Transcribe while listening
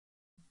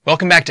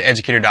Welcome back to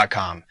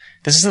Educator.com.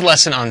 This is a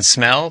lesson on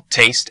smell,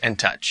 taste, and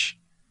touch.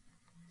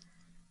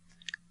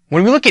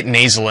 When we look at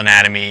nasal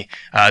anatomy,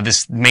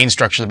 this main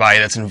structure of the body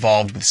that's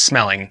involved with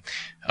smelling,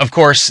 of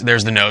course,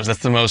 there's the nose.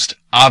 That's the most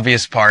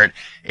obvious part.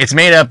 It's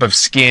made up of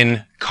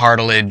skin,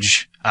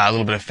 cartilage, a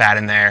little bit of fat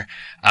in there.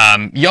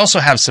 You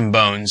also have some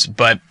bones,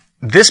 but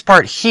this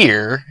part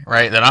here,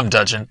 right, that I'm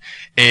touching,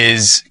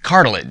 is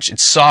cartilage.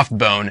 It's soft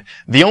bone.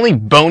 The only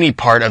bony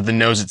part of the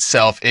nose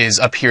itself is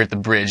up here at the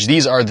bridge.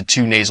 These are the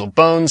two nasal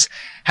bones.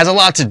 Has a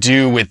lot to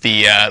do with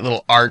the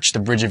little arch, the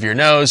bridge of your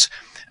nose.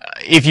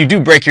 If you do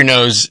break your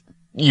nose,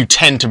 you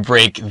tend to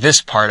break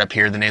this part up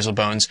here, the nasal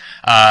bones.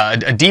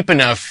 A deep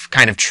enough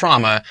kind of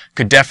trauma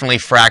could definitely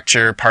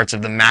fracture parts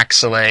of the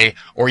maxillae,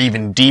 or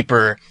even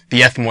deeper,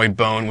 the ethmoid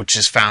bone, which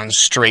is found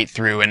straight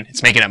through, and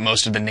it's making up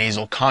most of the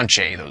nasal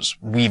conchae, those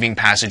weaving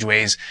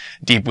passageways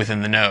deep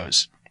within the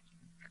nose.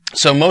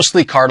 So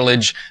mostly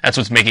cartilage, that's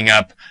what's making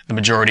up the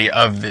majority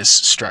of this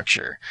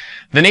structure.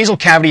 The nasal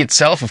cavity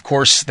itself, of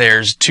course,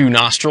 there's two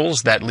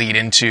nostrils that lead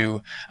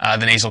into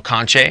the nasal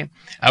conchae.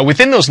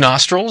 Within those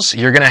nostrils,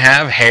 you're going to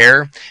have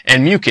hair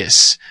and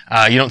mucus.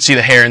 You don't see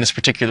the hair in this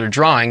particular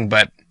drawing,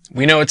 but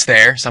we know it's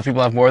there. Some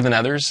people have more than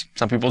others.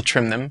 Some people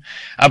trim them.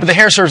 But the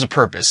hair serves a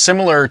purpose.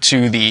 Similar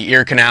to the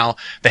ear canal,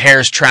 the hair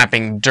is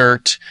trapping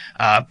dirt,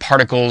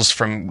 particles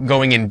from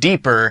going in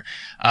deeper.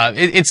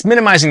 It's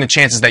minimizing the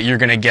chances that you're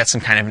going to get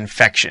some kind of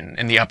infection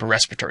in the upper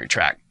respiratory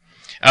tract.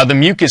 The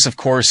mucus, of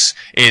course,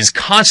 is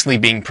constantly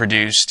being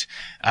produced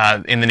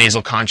in the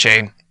nasal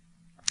conchae,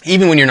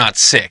 even when you're not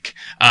sick.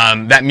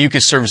 That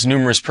mucus serves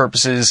numerous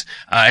purposes.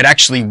 It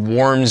actually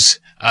warms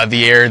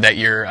the air that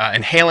you're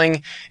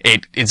inhaling.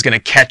 It's going to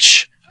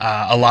catch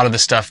a lot of the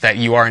stuff that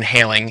you are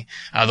inhaling,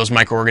 those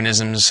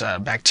microorganisms,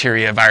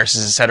 bacteria,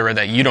 viruses, etc.,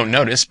 that you don't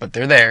notice, but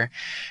they're there.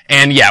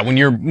 And yeah, when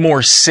you're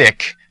more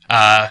sick,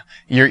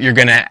 you're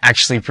going to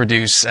actually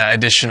produce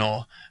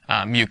additional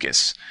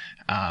mucus.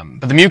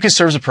 But the mucus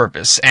serves a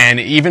purpose, and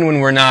even when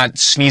we're not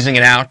sneezing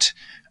it out,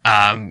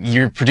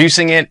 you're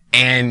producing it,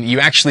 and you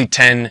actually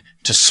tend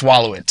to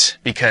swallow it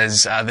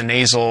because the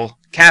nasal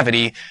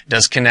cavity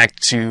does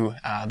connect to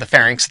the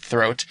pharynx, the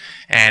throat,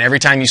 and every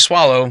time you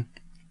swallow,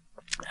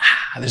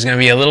 there's going to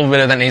be a little bit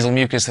of that nasal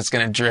mucus that's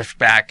going to drift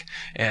back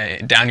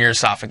down your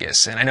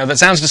esophagus. And I know that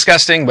sounds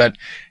disgusting, but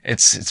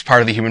it's part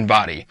of the human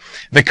body.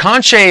 The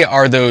conchae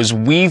are those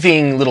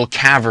weaving little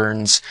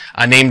caverns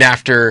named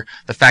after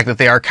the fact that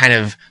they are kind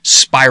of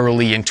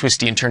spirally and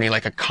twisty and turny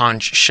like a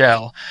conch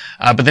shell.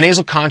 But the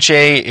nasal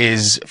conchae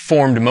is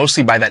formed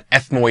mostly by that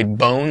ethmoid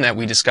bone that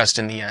we discussed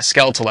in the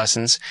skeletal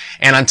lessons.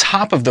 And on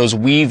top of those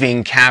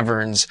weaving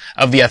caverns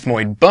of the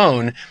ethmoid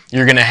bone,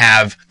 you're going to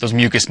have those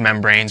mucous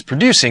membranes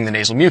producing the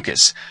nasal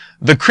mucus.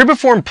 The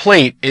cribriform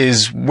plate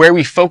is where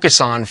we focus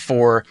on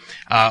for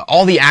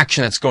all the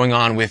action that's going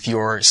on with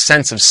your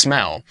sense of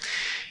smell.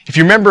 If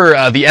you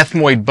remember the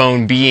ethmoid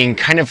bone being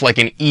kind of like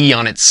an E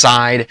on its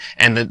side,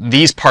 and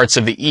these parts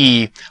of the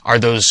E are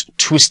those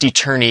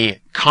twisty-turny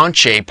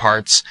conchae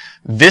parts,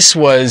 this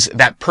was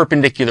that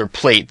perpendicular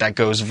plate that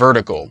goes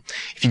vertical.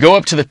 If you go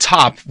up to the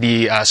top,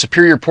 the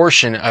superior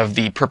portion of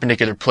the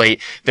perpendicular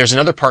plate, there's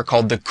another part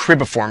called the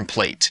cribriform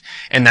plate.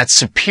 And that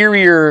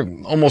superior,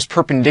 almost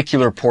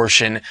perpendicular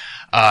portion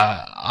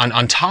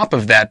on top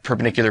of that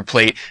perpendicular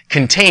plate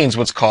contains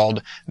what's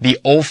called the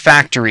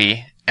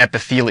olfactory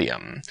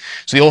epithelium.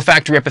 So the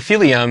olfactory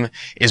epithelium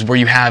is where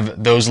you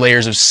have those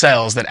layers of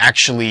cells that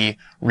actually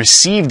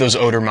receive those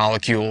odor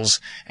molecules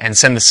and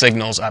send the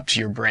signals up to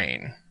your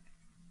brain.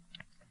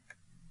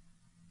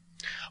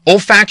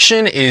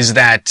 Olfaction is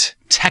that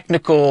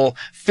technical,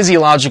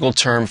 physiological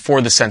term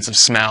for the sense of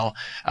smell.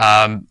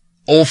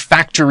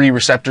 Olfactory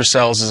receptor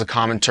cells is a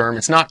common term.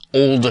 It's not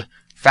old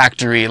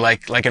factory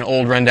like an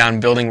old rundown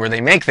building where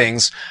they make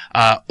things.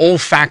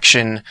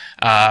 Olfaction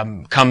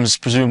comes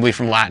presumably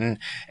from Latin,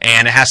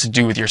 and it has to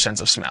do with your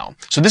sense of smell.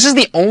 So this is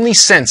the only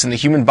sense in the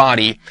human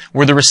body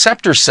where the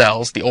receptor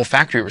cells, the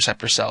olfactory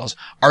receptor cells,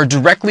 are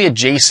directly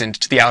adjacent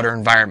to the outer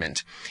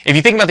environment. If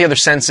you think about the other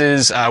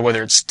senses,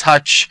 whether it's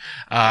touch,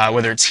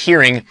 whether it's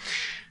hearing,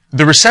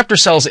 the receptor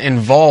cells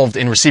involved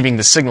in receiving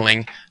the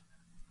signaling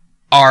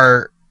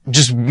are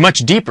just much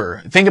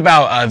deeper. Think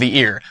about the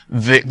ear.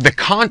 The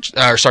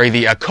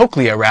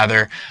cochlea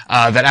rather,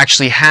 that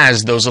actually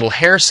has those little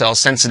hair cells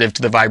sensitive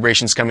to the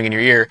vibrations coming in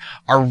your ear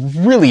are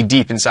really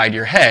deep inside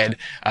your head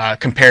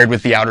compared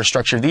with the outer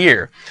structure of the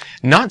ear.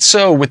 Not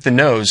so with the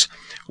nose.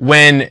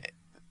 When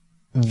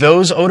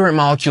those odorant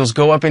molecules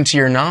go up into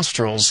your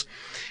nostrils,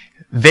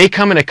 they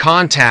come into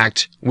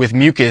contact with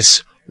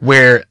mucus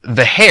where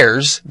the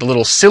hairs, the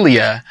little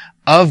cilia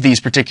of these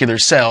particular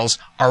cells,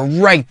 are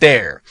right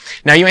there.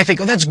 Now you might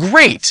think, oh, that's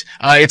great.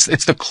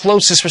 It's the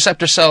closest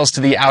receptor cells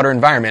to the outer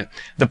environment.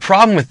 The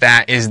problem with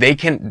that is they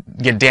can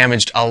get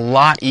damaged a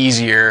lot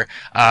easier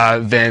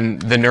than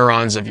the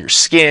neurons of your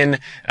skin,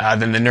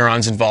 than the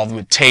neurons involved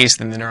with taste,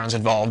 than the neurons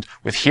involved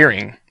with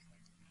hearing.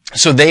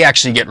 So they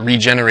actually get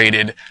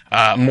regenerated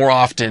more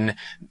often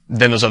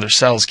than those other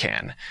cells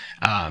can.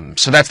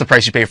 So that's the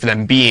price you pay for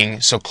them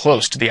being so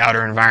close to the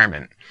outer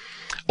environment.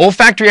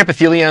 Olfactory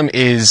epithelium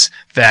is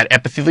that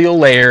epithelial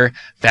layer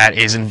that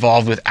is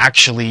involved with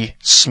actually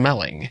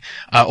smelling.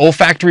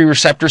 Olfactory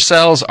receptor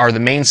cells are the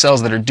main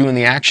cells that are doing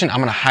the action. I'm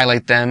going to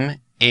highlight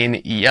them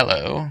in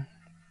yellow.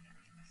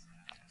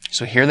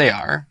 So here they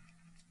are.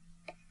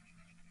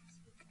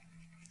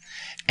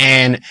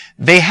 And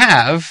they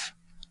have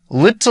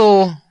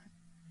little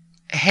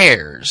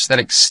hairs that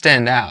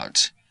extend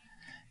out.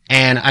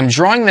 And I'm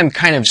drawing them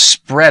kind of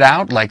spread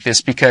out like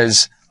this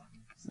because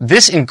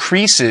this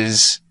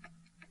increases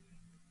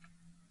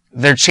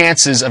their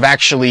chances of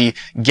actually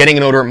getting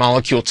an odorant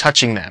molecule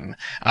touching them.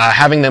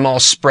 Having them all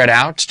spread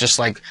out, just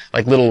like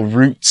little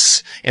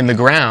roots in the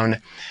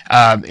ground,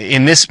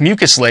 in this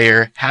mucus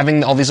layer,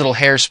 having all these little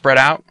hairs spread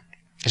out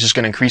is just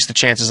going to increase the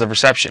chances of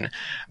reception.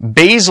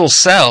 Basal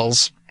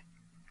cells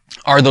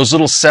are those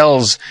little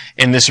cells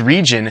in this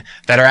region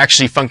that are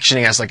actually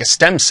functioning as like a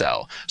stem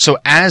cell. So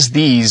as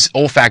these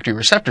olfactory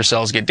receptor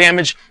cells get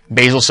damaged,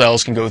 basal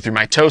cells can go through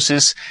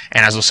mitosis,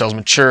 and as those cells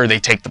mature, they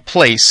take the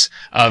place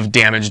of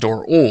damaged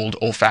or old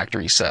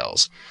olfactory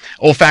cells.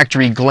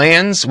 Olfactory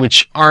glands,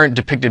 which aren't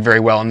depicted very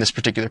well in this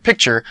particular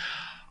picture,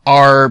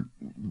 are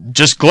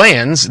just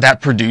glands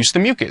that produce the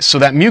mucus. So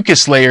that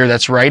mucus layer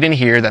that's right in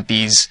here that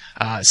these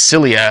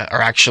cilia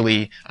are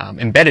actually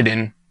embedded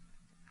in,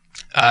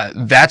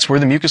 that's where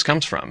the mucus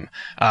comes from.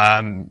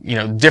 A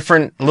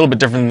little bit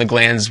different than the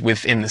glands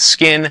within the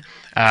skin.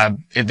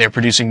 They're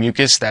producing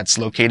mucus that's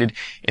located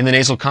in the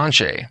nasal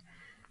conchae.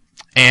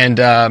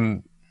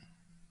 And,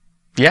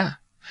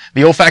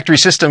 the olfactory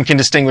system can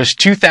distinguish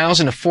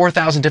 2,000 to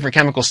 4,000 different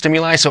chemical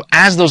stimuli. So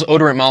as those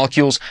odorant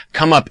molecules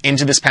come up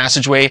into this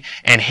passageway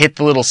and hit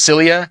the little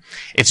cilia,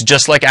 it's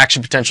just like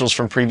action potentials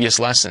from previous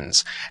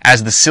lessons.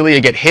 As the cilia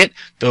get hit,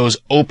 those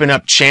open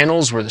up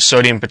channels where the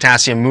sodium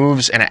potassium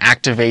moves and it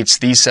activates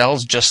these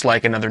cells just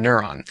like another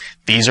neuron.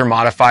 These are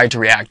modified to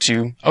react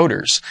to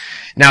odors.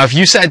 Now, if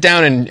you sat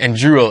down and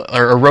drew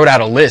or wrote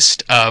out a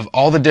list of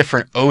all the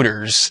different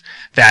odors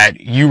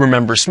that you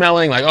remember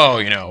smelling, like,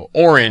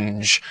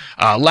 orange,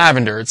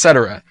 lavender,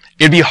 etc.,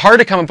 it'd be hard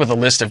to come up with a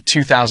list of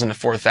 2,000 to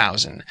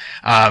 4,000.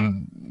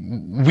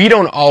 We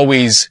don't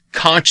always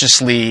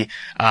consciously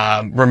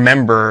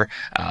remember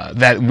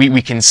that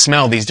we can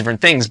smell these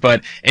different things,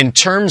 but in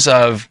terms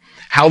of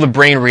how the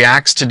brain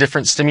reacts to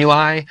different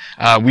stimuli,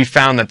 we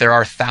found that there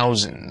are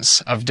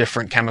thousands of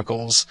different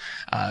chemicals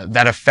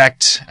that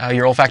affect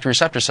your olfactory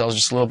receptor cells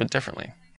just a little bit differently.